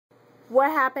What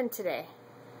happened today?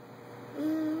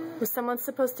 Mm, Was someone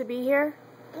supposed to be here?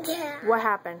 yeah. What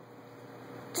happened?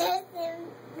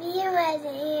 Justin Beiber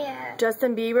wasn't here.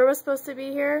 Justin Bieber was supposed to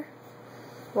be here?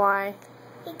 Why?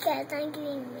 Because I'm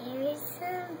getting married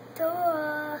soon.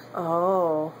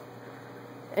 Oh.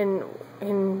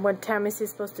 And what time is he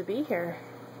supposed to be here?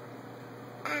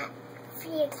 At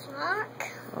 3 o'clock.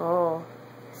 Oh.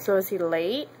 So is he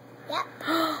late? Yep.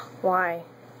 Why?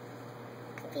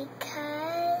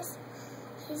 Because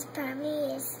his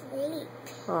family is asleep.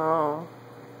 Oh.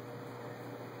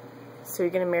 So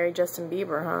you're going to marry Justin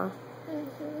Bieber, huh?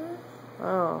 Mm-hmm.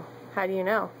 Oh. How do you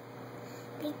know?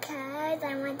 Because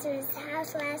I went to his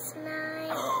house last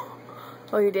night.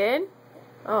 Oh, you did?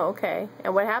 Oh, okay.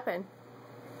 And what happened?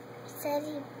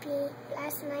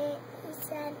 Last night he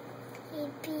said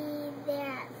he'd be there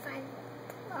at 5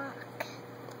 o'clock.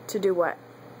 To do what?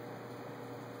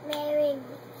 Marry me.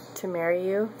 To marry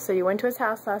you? So you went to his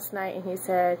house last night and he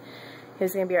said he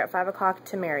was going to be here at 5 o'clock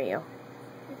to marry you.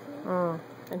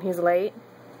 Mm-hmm. And he's late?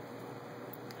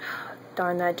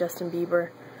 Darn that Justin Bieber.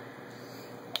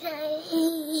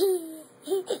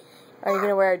 Are you going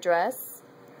to wear a dress?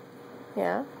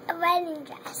 Yeah? A wedding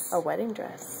dress. A wedding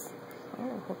dress. Oh,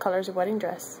 what color is your wedding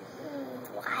dress?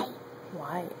 White.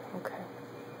 White, okay.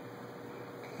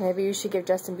 Maybe you should give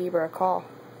Justin Bieber a call.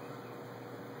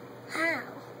 How?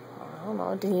 I don't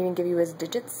know. Did he even give you his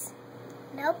digits?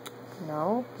 Nope.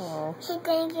 No? Oh. He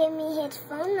didn't give me his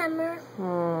phone number.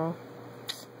 So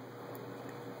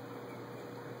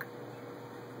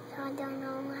I don't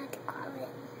know how to call it.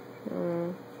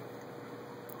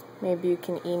 Maybe you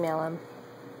can email him.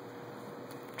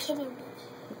 Kidding me.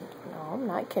 No, I'm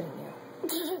not kidding you.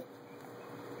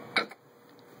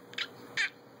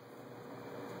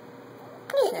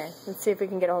 Okay, let's see if we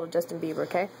can get a hold of Justin Bieber,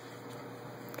 okay?